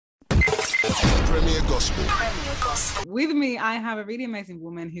gospel. With me, I have a really amazing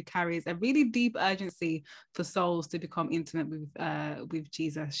woman who carries a really deep urgency for souls to become intimate with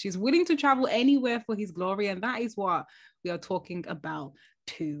Jesus. She's willing to travel anywhere for his glory, and that is what we are talking about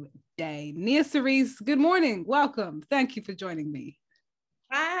today. Nia-Cerise, good morning. Welcome. Thank you for joining me.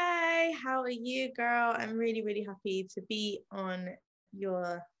 Hi, how are you, girl? I'm really, really happy to be on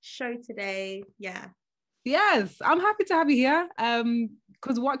your show today. Yeah. Yes, I'm happy to have you here.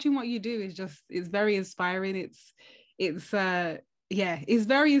 Because watching what you do it's very inspiring. It's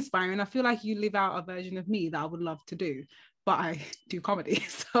very inspiring. I feel like you live out a version of me that I would love to do, but I do comedy.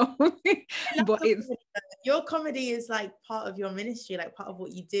 So but it's your comedy is like part of your ministry, like part of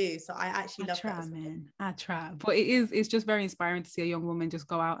what you do. So I actually love that. I try. But it's just very inspiring to see a young woman just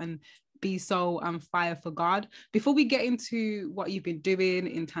go out and be so on fire for God. Before we get into what you've been doing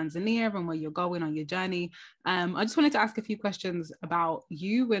in Tanzania and where you're going on your journey, I just wanted to ask a few questions about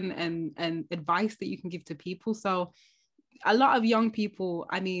you and advice that you can give to people. So a lot of young people,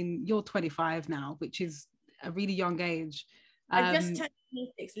 I mean, you're 25 now, which is a really young age. I just turned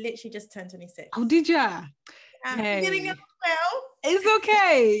 26, literally just turned 26. Oh, did you? Hey. Getting up well. It's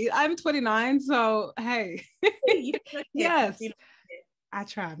okay. I'm 29, so hey. Yes. I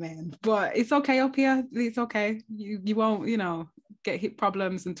try, man, but it's okay up here. It's okay. You won't, get hip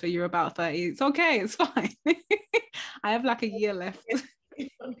problems until you're about 30. It's okay. It's fine. I have like a year left.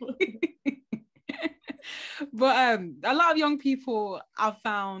 But a lot of young people I've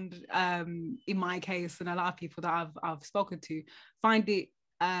found, in my case, and a lot of people that I've spoken to, find it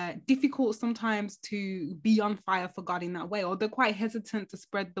difficult sometimes to be on fire for God in that way, or they're quite hesitant to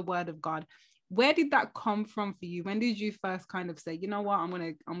spread the word of God. Where did that come from for you? When did you first kind of say, you know what, I'm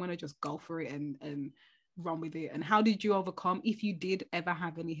gonna just go for it and run with it? And how did you overcome, if you did ever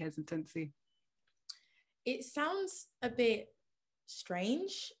have any hesitancy? It sounds a bit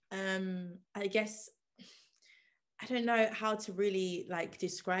strange. I guess I don't know how to really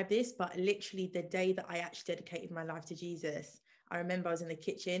describe this, but literally the day that I actually dedicated my life to Jesus, I remember I was in the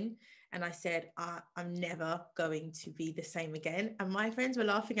kitchen and I said, I'm never going to be the same again. And my friends were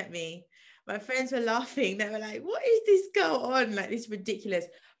laughing at me. My friends were laughing. They were like, what is this girl on? Like, this is ridiculous.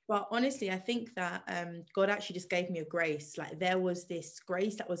 But honestly, I think that God actually just gave me a grace. Like, there was this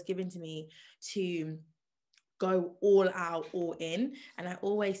grace that was given to me to go all out, all in. And I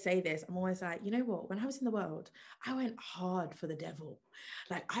always say this, I'm always like, you know what, when I was in the world, I went hard for the devil.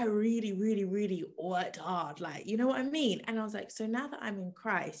 Like, I really, really, really worked hard. Like, you know what I mean? And I was like, so now that I'm in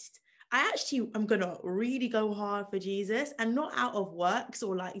Christ, I actually am going to really go hard for Jesus, and not out of works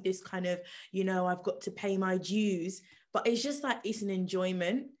or like this kind of, I've got to pay my dues, but it's just like, it's an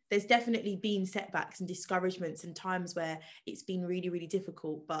enjoyment. There's definitely been setbacks and discouragements and times where it's been really, really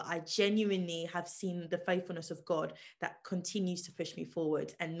difficult, but I genuinely have seen the faithfulness of God that continues to push me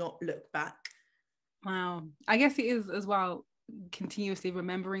forward and not look back. Wow. I guess it is as well, continuously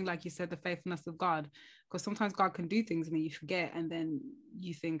remembering, like you said, the faithfulness of God, because sometimes God can do things and then you forget, and then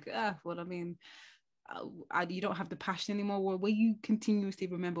you think, you don't have the passion anymore. Well, when you continuously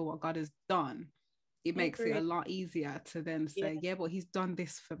remember what God has done, it makes it a lot easier to then say, but he's done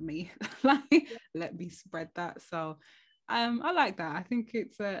this for me. Let me spread that. So I like that. I think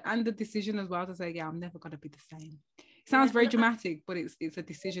it's and the decision as well to say, I'm never going to be the same. It sounds very dramatic, but it's a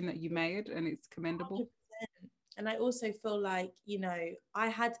decision that you made, and it's commendable. 100%. And I also feel like,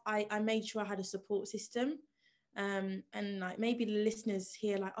 I made sure I had a support system. And like, maybe the listeners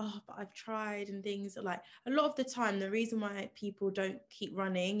here like, but I've tried and things. Like, a lot of the time, the reason why people don't keep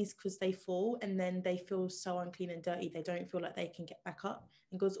running is because they fall and then they feel so unclean and dirty, they don't feel like they can get back up.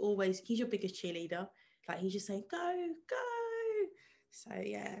 And God's always, he's your biggest cheerleader. Like, he's just saying, go. So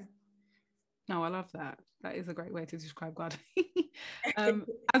yeah. No, I love that. That is a great way to describe God.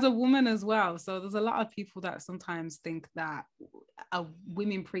 As a woman as well. So there's a lot of people that sometimes think that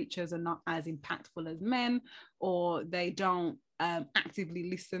women preachers are not as impactful as men, or they don't actively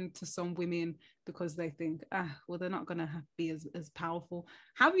listen to some women because they think, they're not going to be as powerful.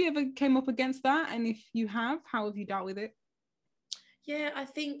 Have you ever came up against that? And if you have, how have you dealt with it? Yeah, I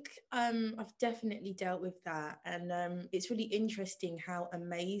think I've definitely dealt with that. And it's really interesting how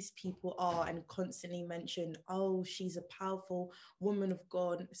amazed people are and constantly mention, she's a powerful woman of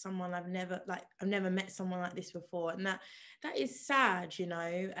God, someone I've never met someone like this before. And that is sad,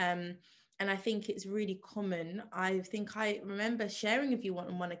 and I think it's really common. I think I remember sharing with you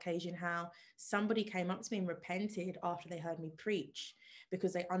on one occasion how somebody came up to me and repented after they heard me preach,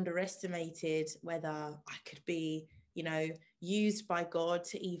 because they underestimated whether I could be, used by God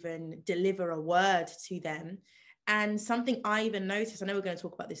to even deliver a word to them. And something I even noticed, I know we're going to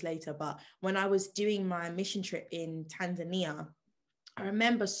talk about this later, but when I was doing my mission trip in Tanzania, I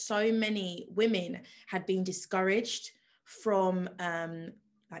remember so many women had been discouraged from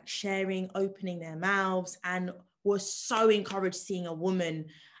like sharing, opening their mouths, and were so encouraged seeing a woman,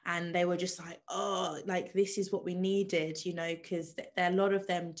 and they were just like, oh, like this is what we needed, you know, because a lot of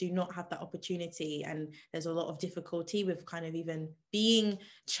them do not have that opportunity, and there's a lot of difficulty with kind of even being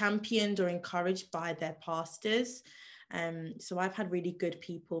championed or encouraged by their pastors. So I've had really good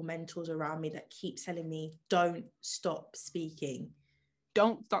people, mentors around me that keep telling me, don't stop speaking.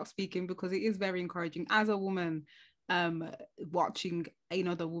 Don't stop speaking, because it is very encouraging as a woman, watching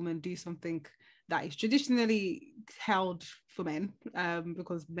another woman do something that is traditionally held for men,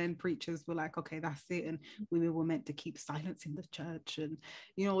 because men preachers were like, okay, that's it, and women were meant to keep silence in the church, and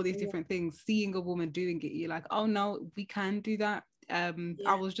you know, all these different things. Seeing a woman doing it, you're like, oh no, we can do that.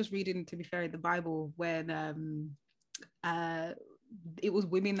 I was just reading, to be fair, in the Bible, when it was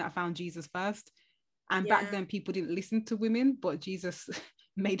women that found Jesus first. And back then, people didn't listen to women, but Jesus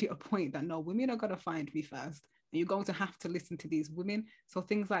made it a point that no, women are going to find me first. And you're going to have to listen to these women. So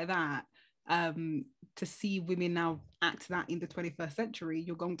things like that, to see women now act that in the 21st century,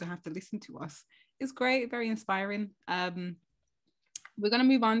 you're going to have to listen to us. It's great, very inspiring. We're going to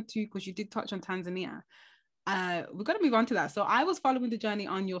move on to, because you did touch on Tanzania. We're going to move on to that. So I was following the journey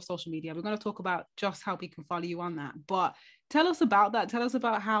on your social media. We're going to talk about just how we can follow you on that. But tell us about that. Tell us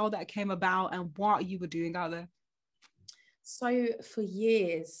about how that came about and what you were doing out there. So for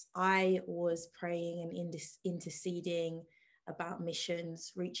years, I was praying and interceding about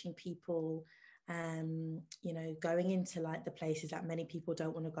missions, reaching people, you know, going into like the places that many people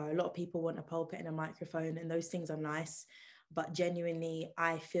don't want to go. A lot of people want a pulpit and a microphone, and those things are nice. But genuinely,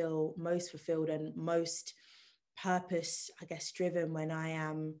 I feel most fulfilled and most purpose, I guess, driven when I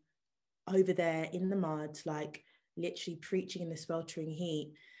am over there in the mud, like literally preaching in the sweltering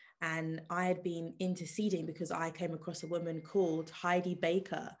heat. And I had been interceding because I came across a woman called Heidi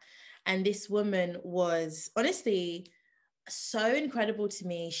Baker. And this woman was honestly so incredible to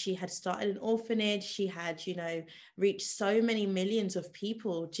me. She had started an orphanage. She had, you know, reached so many millions of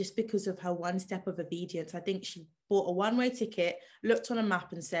people just because of her one step of obedience. I think she bought a one-way ticket, looked on a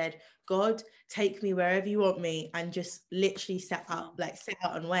map and said, God, take me wherever you want me, and just literally set out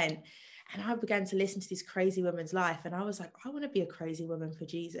and went. And I began to listen to this crazy woman's life. And I was like, I want to be a crazy woman for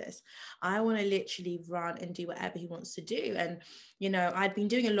Jesus. I want to literally run and do whatever he wants to do. And, you know, I'd been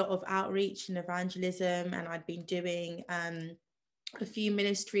doing a lot of outreach and evangelism, and I'd been doing a few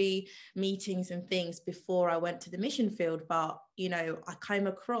ministry meetings and things before I went to the mission field. But, you know, I came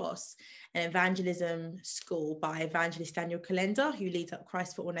across an evangelism school by evangelist Daniel Kalenda, who leads up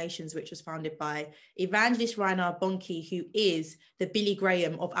Christ for All Nations, which was founded by evangelist Reinhard Bonnke, who is the Billy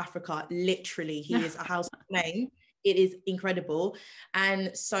Graham of Africa. Literally, he is a household name. It is incredible.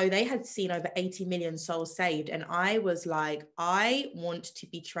 And so they had seen over 80 million souls saved. And I was like, I want to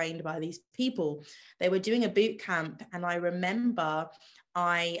be trained by these people. They were doing a boot camp. And I remember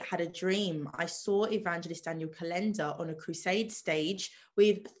I had a dream. I saw evangelist Daniel Kalenda on a Crusade stage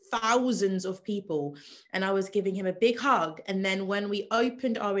with thousands of people. And I was giving him a big hug. And then when we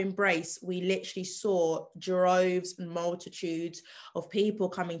opened our embrace, we literally saw droves and multitudes of people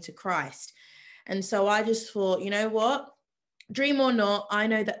coming to Christ. And so I just thought, you know what, dream or not, I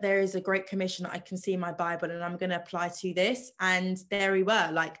know that there is a great commission that I can see in my Bible, and I'm going to apply to this. And there we were.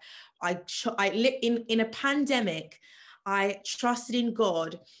 Like in a pandemic, I trusted in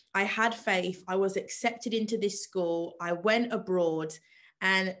God. I had faith. I was accepted into this school. I went abroad.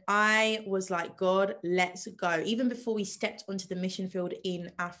 And I was like, God, let's go. Even before we stepped onto the mission field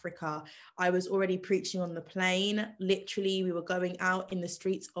in Africa, I was already preaching on the plane. Literally, we were going out in the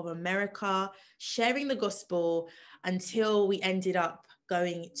streets of America, sharing the gospel, until we ended up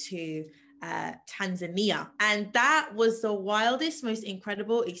going to Tanzania. And that was the wildest, most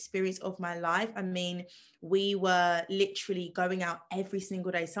incredible experience of my life. I mean, we were literally going out every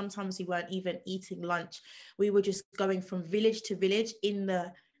single day. Sometimes we weren't even eating lunch. We were just going from village to village in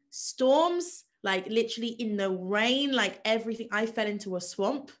the storms, like literally in the rain, like everything. I fell into a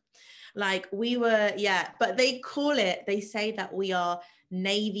swamp. Like we were, but they say that we are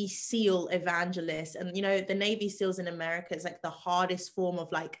Navy SEAL evangelists. And, you know, the Navy SEALs in America is like the hardest form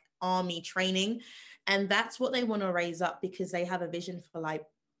of like army training. And that's what they want to raise up, because they have a vision for like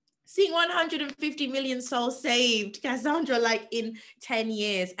seeing 150 million souls saved, Cassandra, like in 10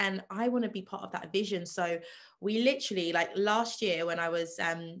 years. And I want to be part of that vision. So we literally, like last year when I was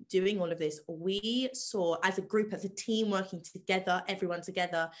doing all of this, we saw as a group, as a team working together, everyone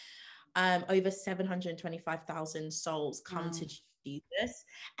together, over 725,000 souls come to Jesus.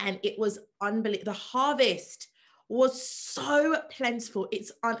 And it was unbelievable. The harvest was so plentiful.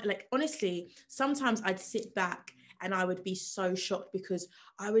 It's like, honestly, sometimes I'd sit back and I would be so shocked because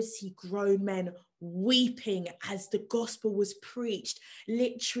I would see grown men weeping as the gospel was preached,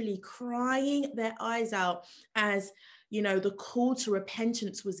 literally crying their eyes out as, you know, the call to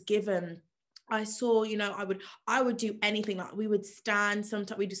repentance was given. I saw, you know, I would do anything. Like we would stand,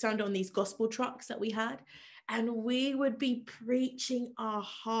 sometimes we'd stand on these gospel trucks that we had, and we would be preaching our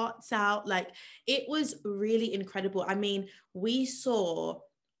hearts out. Like it was really incredible. I mean, we saw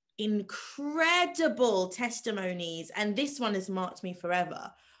incredible testimonies, and this one has marked me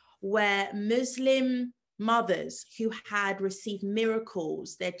forever, where Muslim mothers who had received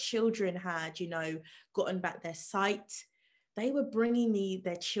miracles, their children had, you know, gotten back their sight. They were bringing me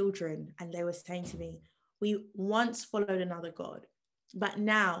their children and they were saying to me, we once followed another God, but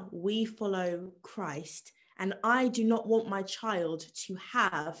now we follow Christ, and I do not want my child to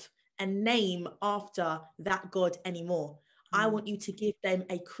have a name after that God anymore. I want you to give them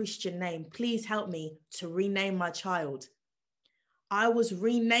a Christian name. Please help me to rename my child. I was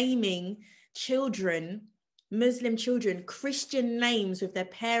renaming children, Muslim children, Christian names with their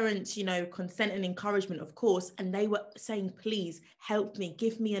parents, you know, consent and encouragement, of course. And they were saying, please help me,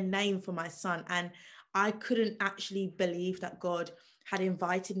 give me a name for my son. And I couldn't actually believe that God had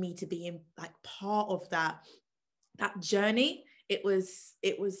invited me to be in like part of that journey. It was,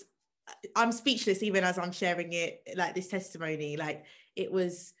 I'm speechless even as I'm sharing it, like this testimony, like it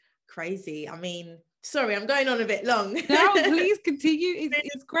was crazy. I mean, sorry, I'm going on a bit long. No, please continue.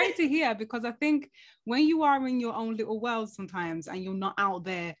 It's great to hear, because I think when you are in your own little world sometimes and you're not out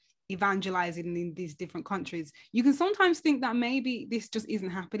there evangelizing in these different countries, you can sometimes think that maybe this just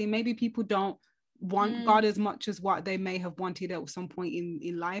isn't happening. Maybe people don't want God as much as what they may have wanted at some point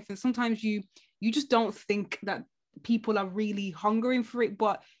in life. And sometimes you just don't think that people are really hungering for it.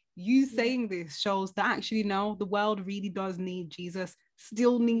 But you saying this shows that actually, no, the world really does need Jesus,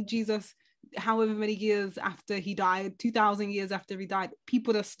 still need Jesus. However many years after he died, 2,000 years after he died,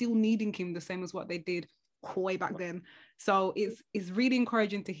 people are still needing him the same as what they did way back then. So it's really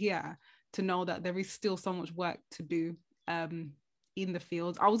encouraging to hear, to know that there is still so much work to do in the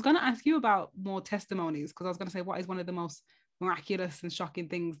fields. I was going to ask you about more testimonies, because I was going to say, what is one of the most miraculous and shocking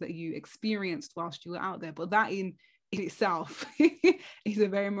things that you experienced whilst you were out there? But that in itself is a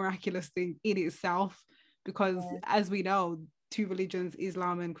very miraculous thing in itself, because as we know, two religions,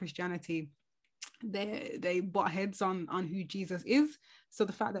 Islam and Christianity, they butt heads on who Jesus is. So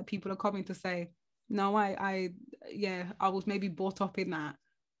the fact that people are coming to say, no, I was maybe brought up in that,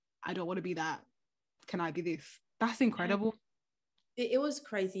 I don't want to be that, can I be this? That's incredible. It was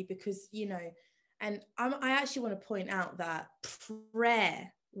crazy because, you know, and I actually want to point out that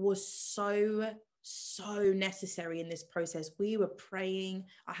prayer was so necessary in this process. We were praying.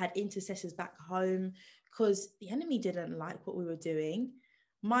 I had intercessors back home because the enemy didn't like what we were doing.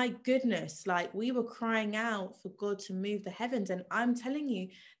 My goodness, like we were crying out for God to move the heavens. And I'm telling you,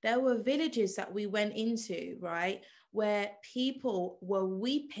 there were villages that we went into, right, where people were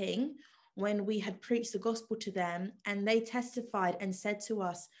weeping when we had preached the gospel to them, and they testified and said to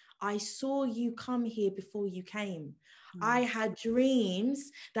us, I saw you come here before you came. I had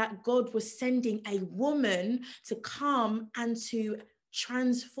dreams that God was sending a woman to come and to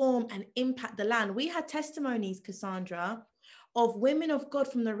transform and impact the land. We had testimonies, Cassandra, of women of God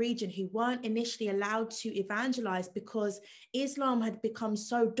from the region who weren't initially allowed to evangelize because Islam had become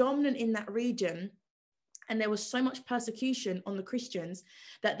so dominant in that region. And there was so much persecution on the Christians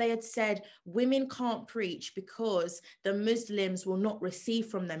that they had said women can't preach because the Muslims will not receive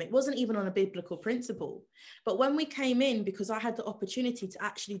from them. It wasn't even on a biblical principle. But when we came in, because I had the opportunity to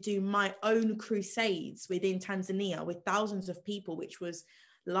actually do my own crusades within Tanzania with thousands of people, which was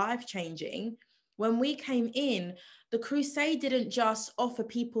life-changing. When we came in, the crusade didn't just offer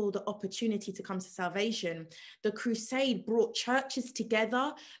people the opportunity to come to salvation. The crusade brought churches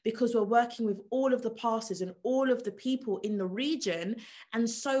together because we're working with all of the pastors and all of the people in the region. And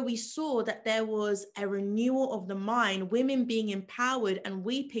so we saw that there was a renewal of the mind, women being empowered and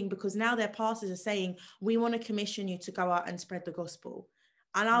weeping because now their pastors are saying, we want to commission you to go out and spread the gospel.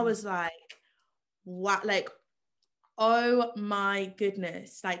 And I was like, what? Like, oh my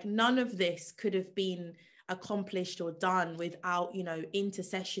goodness, like none of this could have been accomplished or done without, you know,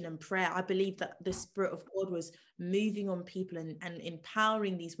 intercession and prayer. I believe that the Spirit of God was moving on people and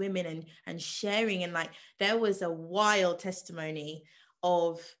empowering these women and sharing. And like, there was a wild testimony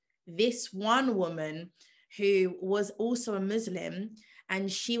of this one woman who was also a Muslim,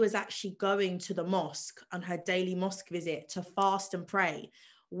 and she was actually going to the mosque on her daily mosque visit to fast and pray.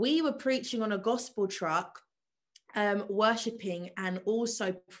 We were preaching on a gospel truck, worshipping and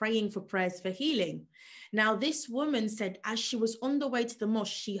also praying for prayers for healing. Now, this woman said, as she was on the way to the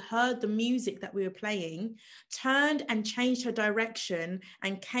mosque, she heard the music that we were playing, turned and changed her direction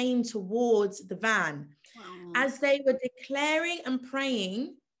and came towards the van. Wow. As they were declaring and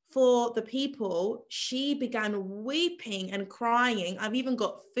praying for the people, she began weeping and crying. I've even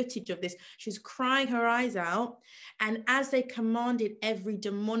got footage of this. She was crying her eyes out. And as they commanded every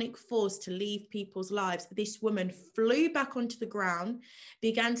demonic force to leave people's lives, this woman flew back onto the ground,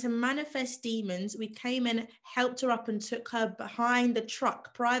 began to manifest demons. We came in, helped her up and took her behind the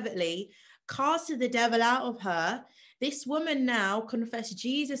truck privately, casted the devil out of her. This woman now confessed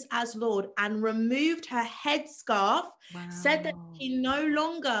Jesus as Lord and removed her headscarf, Wow. said that she no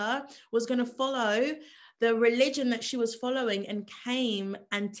longer was going to follow the religion that she was following, and came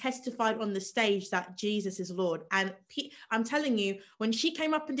and testified on the stage that Jesus is Lord. And I'm telling you, when she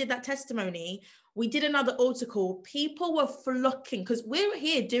came up and did that testimony, we did another altar call. People were flocking, because we're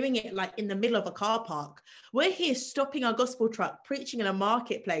here doing it like in the middle of a car park. We're here stopping our gospel truck, preaching in a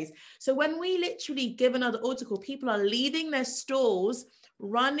marketplace. So when we literally give another altar call, people are leaving their stalls,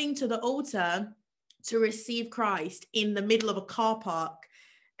 running to the altar to receive Christ in the middle of a car park.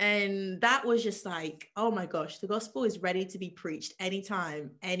 And that was just like, oh my gosh, the gospel is ready to be preached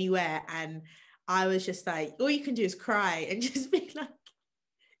anytime, anywhere. And I was just like, all you can do is cry and just be like,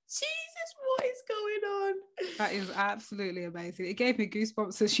 Jesus, what is going on? That is absolutely amazing. It gave me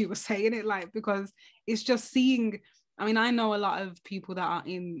goosebumps as you were saying it, like, because it's just seeing, I mean, I know a lot of people that are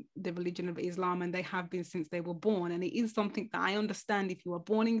in the religion of Islam, and they have been since they were born. And it is something that I understand if you are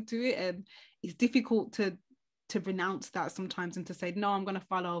born into it, and it's difficult to renounce that sometimes and to say, no, I'm going to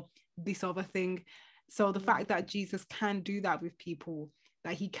follow this other thing. So the fact that Jesus can do that with people,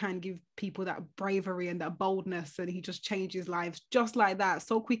 that he can give people that bravery and that boldness, and he just changes lives just like that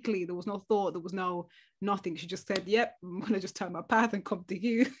so quickly. There was no thought, there was nothing. She just said, yep, I'm going to just turn my path and come to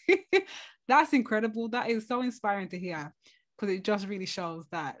you. That's incredible. That is so inspiring to hear, because it just really shows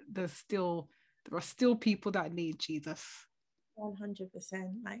that there are still people that need Jesus. 100%.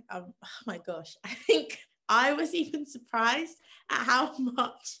 Like, oh my gosh, I think I was even surprised at how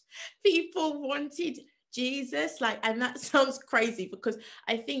much people wanted Jesus. Like, and that sounds crazy, because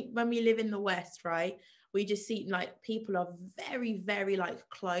I think when we live in the West, right, we just see like people are very, very like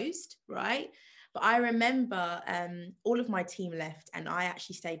closed, right? But I remember all of my team left and I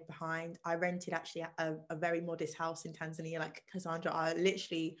actually stayed behind. I rented actually a very modest house in Tanzania, like Cassandra. I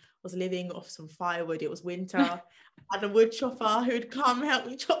literally was living off some firewood. It was winter. I had a wood chopper who would come help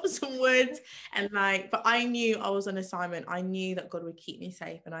me chop some wood. And like, but I knew I was on assignment. I knew that God would keep me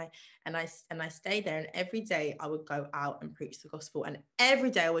safe. And I stayed there. And every day I would go out and preach the gospel. And every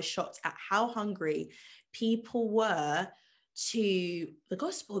day I was shocked at how hungry people were to the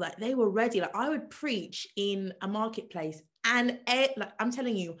gospel. Like, they were ready. Like, I would preach in a marketplace and like, I'm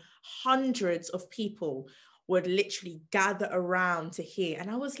telling you, hundreds of people would literally gather around to hear.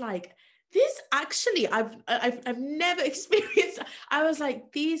 And I was like, this actually, I've never experienced. I was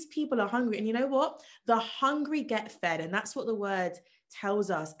like, these people are hungry. And you know what? The hungry get fed. And that's what the word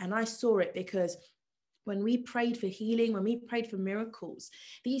tells us. And I saw it, because when we prayed for healing, when we prayed for miracles,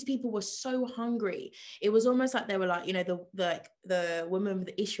 these people were so hungry. It was almost like they were like, you know, the woman with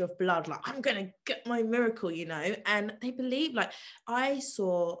the issue of blood, like, I'm going to get my miracle, you know, and they believed. Like, I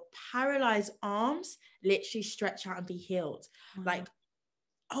saw paralyzed arms literally stretch out and be healed. Mm-hmm. Like,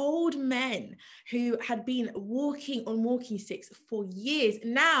 old men who had been walking on walking sticks for years,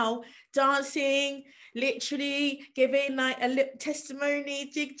 now dancing, literally giving like a lip testimony,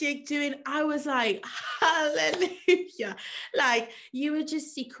 jig doing. I was like, hallelujah. Like, you would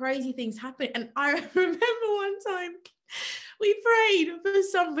just see crazy things happen. And I remember one time we prayed for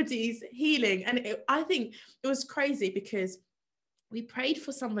somebody's healing, and I think it was crazy because we prayed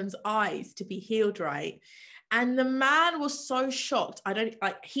for someone's eyes to be healed, right? And the man was so shocked.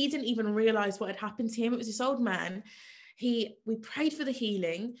 He didn't even realize what had happened to him. It was this old man. We prayed for the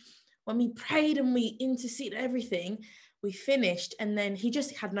healing. When we prayed and we interceded everything, we finished, and then he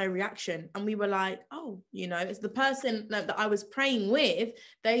just had no reaction. And we were like, oh, you know, it's the person that I was praying with.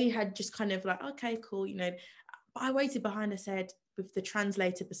 They had just kind of like, okay, cool, you know. But I waited behind. I said, with the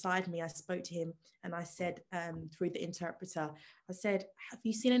translator beside me, I spoke to him and I said, through the interpreter, I said, have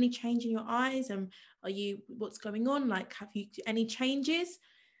you seen any change in your eyes? And what's going on? Like, have you any changes?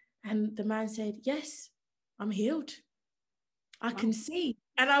 And the man said, yes, I'm healed. I can see.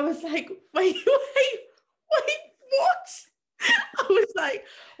 And I was like, wait, what? I was like,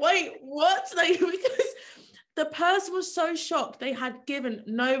 wait, what? Like, because the person was so shocked. They had given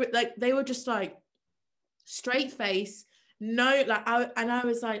no, like, they were just like, straight face, no, like I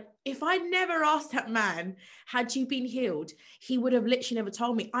was like, if I never asked that man, had you been healed, he would have literally never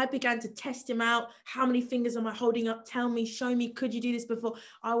told me. I began to test him out. How many fingers am I holding up? Tell me, show me, could you do this before?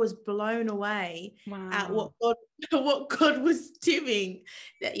 I was blown away at Wow. what God was doing.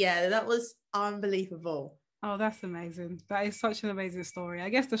 That was unbelievable. Oh, that's amazing. That is such an amazing story. I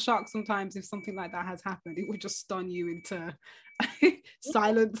guess the shock sometimes, if something like that has happened, it would just stun you into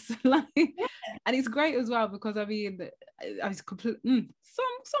silence. Like, and it's great as well because I mean, I was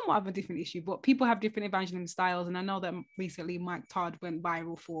somewhat of a different issue, but people have different evangelism styles, and I know that recently Mike Todd went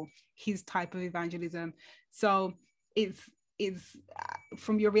viral for his type of evangelism. So it's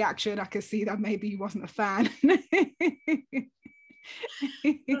from your reaction, I can see that maybe he wasn't a fan.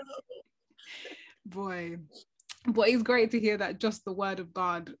 Boy, but it's great to hear that just the word of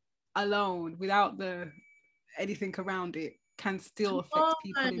God alone, without the anything around it, can still affect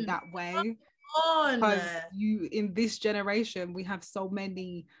people in that way. Because you, in this generation, we have so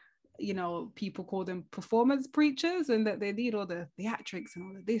many, you know, people call them performance preachers, and that they need all the theatrics and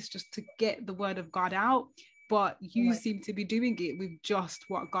all of this just to get the word of God out. But you seem to be doing it with just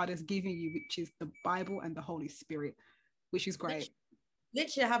what God has given you, which is the Bible and the Holy Spirit, which is great.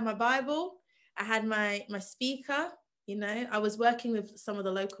 Literally, I have my Bible. I had my speaker. You know, I was working with some of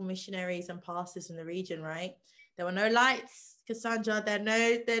the local missionaries and pastors in the region, right? There were no lights, Cassandra. There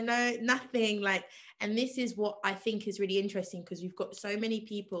no nothing like. And this is what I think is really interesting, because you've got so many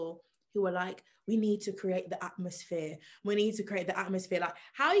people who are like, we need to create the atmosphere. We need to create the atmosphere. Like,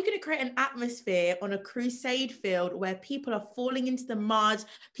 how are you going to create an atmosphere on a crusade field where people are falling into the mud?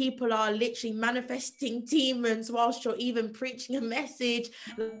 People are literally manifesting demons whilst you're even preaching a message.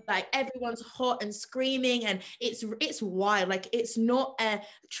 Like, everyone's hot and screaming, and it's wild. Like, it's not a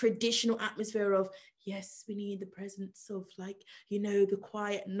traditional atmosphere of, yes, we need the presence of, like, you know, the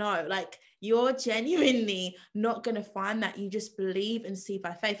quiet. No, like, you're genuinely not going to find that. You just believe and see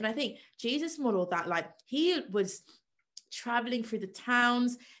by faith. And I think Jesus modeled that. Like, he was traveling through the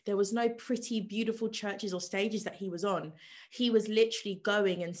towns. There was no pretty, beautiful churches or stages that he was on. He was literally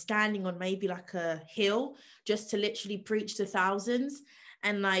going and standing on maybe like a hill just to literally preach to thousands.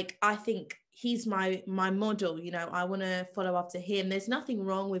 And like, I think he's my model. You know, I want to follow after him. There's nothing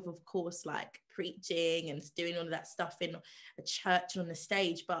wrong with, of course, like preaching and doing all of that stuff in a church and on the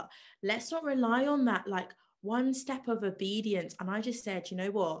stage, but let's not rely on that like one step of obedience. And I just said, you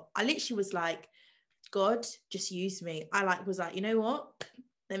know what, I literally was like, God, just use me. I was like, you know what,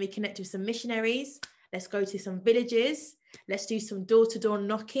 let me connect with some missionaries, let's go to some villages, let's do some door-to-door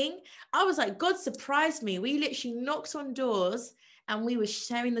knocking. I was like, God surprised me. We literally knocked on doors and we were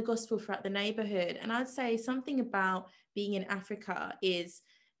sharing the gospel throughout the neighborhood. And I'd say something about being in Africa is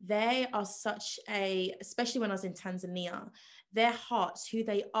they are especially when I was in Tanzania, their hearts, who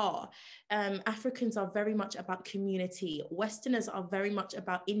they are. Africans are very much about community. Westerners are very much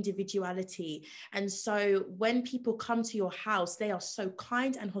about individuality. And so when people come to your house, they are so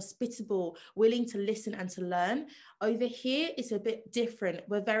kind and hospitable, willing to listen and to learn. Over here, it's a bit different.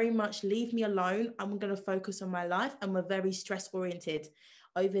 We're very much, leave me alone. I'm going to focus on my life. And we're very stress oriented.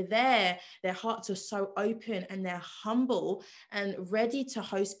 Over there, their hearts are so open and they're humble and ready to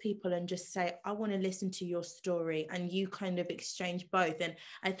host people and just say, I want to listen to your story, and you kind of exchange both. And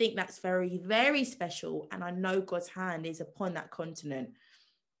I think that's very, very special. And I know God's hand is upon that continent.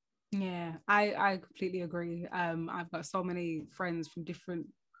 Yeah, I completely agree. I've got so many friends from different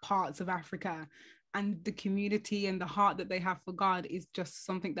parts of Africa, and the community and the heart that they have for God is just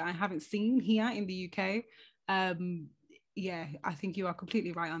something that I haven't seen here in the UK. Yeah, I think you are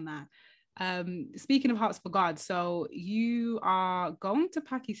completely right on that. Speaking of hearts for God, so you are going to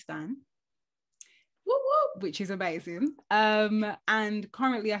Pakistan, which is amazing. And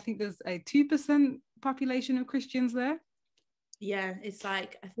currently I think there's a 2% population of Christians there. Yeah, it's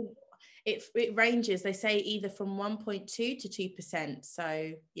like, I think it ranges. They say either from 1.2 to 2%.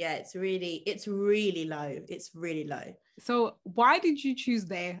 So yeah, it's really low. It's really low. So why did you choose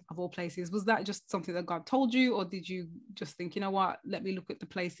there of all places? Was that just something that God told you, or did you just think, you know what, let me look at the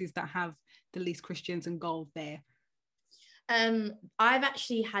places that have the least Christians and go there? I've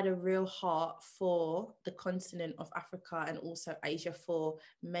actually had a real heart for the continent of Africa and also Asia for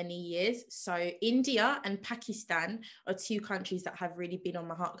many years. So India and Pakistan are two countries that have really been on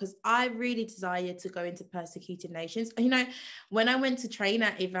my heart, because I really desired to go into persecuted nations. You know, when I went to train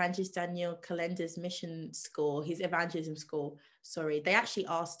at Evangelist Daniel Kalenda's mission school, his evangelism school, they actually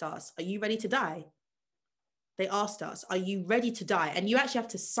asked us, are you ready to die? They asked us, are you ready to die? And you actually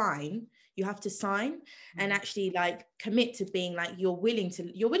have to sign. You have to sign and actually like commit to being like, you're willing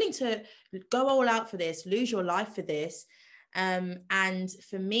to go all out for this, lose your life for this. And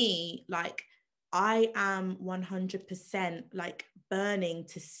for me, like, I am 100% like burning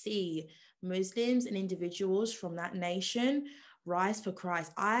to see Muslims and individuals from that nation rise for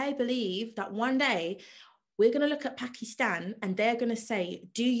Christ. I believe that one day we're going to look at Pakistan and they're going to say,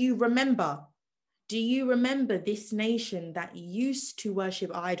 do you remember? Do you remember this nation that used to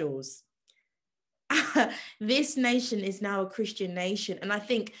worship idols? This nation is now a Christian nation. And I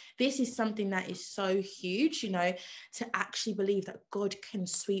think this is something that is so huge, you know, to actually believe that God can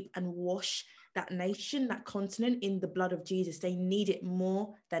sweep and wash that nation, that continent in the blood of Jesus. They need it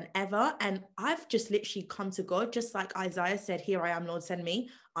more than ever. And I've just literally come to God, just like Isaiah said, here I am, Lord, send me.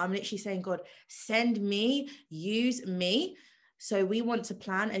 I'm literally saying, God, send me, use me. So we want to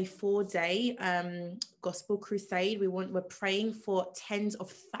plan a 4-day gospel crusade. We're praying for tens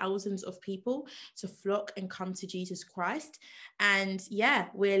of thousands of people to flock and come to Jesus Christ. And yeah,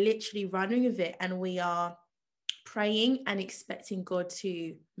 we're literally running with it, and we are praying and expecting God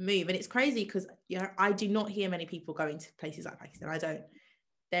to move. And it's crazy because, you know, I do not hear many people going to places like Pakistan. I don't.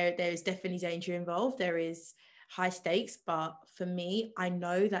 There is definitely danger involved. There is high stakes, but for me, I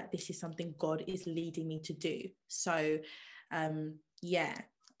know that this is something God is leading me to do. So yeah,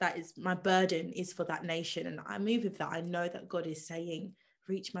 that is my burden, is for that nation, and I move with that. I know that God is saying,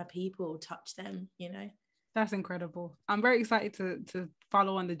 reach my people, touch them, you know. That's incredible. I'm very excited to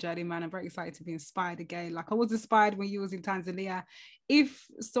follow on the journey, man. I'm very excited to be inspired again. Like I was inspired when you was in Tanzania. If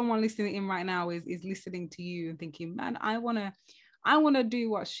someone listening in right now is listening to you and thinking, man, I wanna do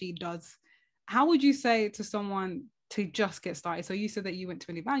what she does, how would you say to someone to just get started? So you said that you went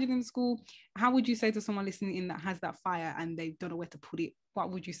to an evangelism school. How would you say to someone listening in that has that fire and they don't know where to put it?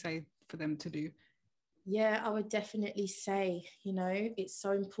 What would you say for them to do? Yeah, I would definitely say, you know, it's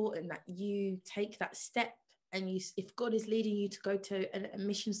so important that you take that step. And you, if God is leading you to go to a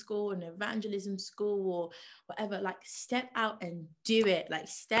mission school, an evangelism school, or whatever, like step out and do it. Like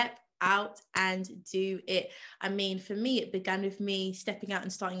step out and do it. I mean, for me, it began with me stepping out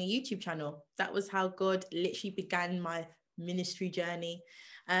and starting a YouTube channel. That was how God literally began my ministry journey.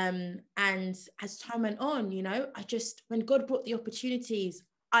 And as time went on, you know, when God brought the opportunities,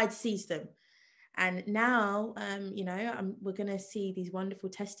 I'd seize them. And now, you know, we're going to see these wonderful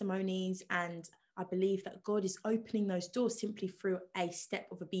testimonies, and I believe that God is opening those doors simply through a step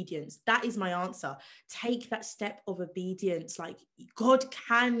of obedience. That is my answer. Take that step of obedience. Like God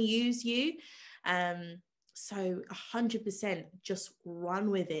can use you. So 100% just run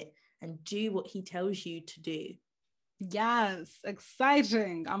with it and do what he tells you to do. Yes,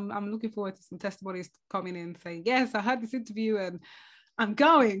 exciting. I'm looking forward to some testimonies coming in saying, yes, I heard this interview and I'm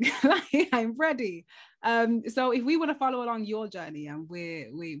going. I'm ready. So if we want to follow along your journey and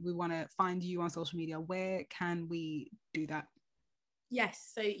we want to find you on social media, where can we do that?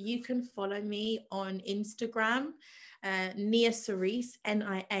 Yes, so you can follow me on Instagram, Nia-Cerise,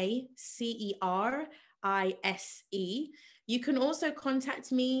 Niacerise. You can also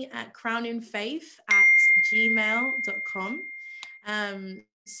contact me at crowninfaith@gmail.com.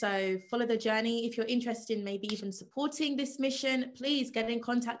 So follow the journey. If you're interested in maybe even supporting this mission, please get in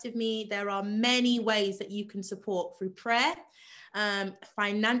contact with me. There are many ways that you can support: through prayer,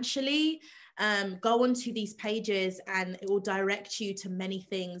 financially. Go onto these pages and it will direct you to many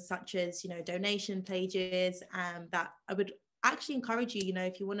things, such as, you know, donation pages. That I would actually encourage you, you know,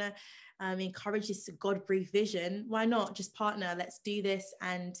 if you want to encourage this God-breathed vision, why not just partner? Let's do this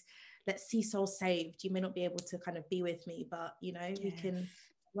and let's see souls saved. You may not be able to kind of be with me, but, you know, we can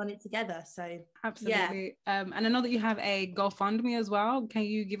run it together. So absolutely. Yeah. And I know that you have a GoFundMe as well. Can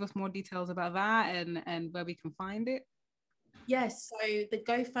you give us more details about that and where we can find it? Yes, so the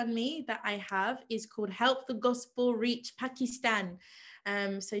GoFundMe that I have is called Help the Gospel Reach Pakistan.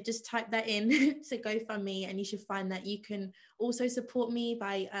 So just type that in to GoFundMe and you should find that. You can also support me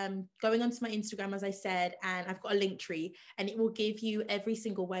by going onto my Instagram, as I said, and I've got a link tree and it will give you every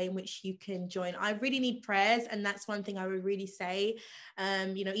single way in which you can join. I really need prayers, and that's one thing I would really say.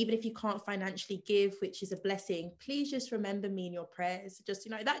 You know, even if you can't financially give, which is a blessing, please just remember me in your prayers. Just,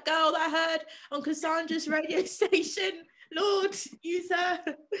 you know, that girl that I heard on Cassandra's radio station, Lord, use her.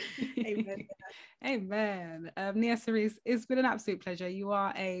 Amen. Amen. Nia-Cerise, it's been an absolute pleasure. You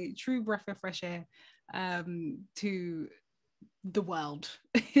are a true breath of fresh air to the world.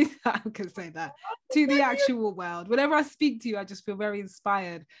 I can say that. To the actual world. Whenever I speak to you, I just feel very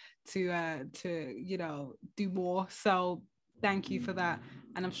inspired to you know, do more. So thank you for that.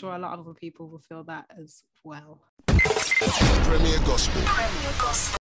 And I'm sure a lot of other people will feel that as well. Premier Gospel.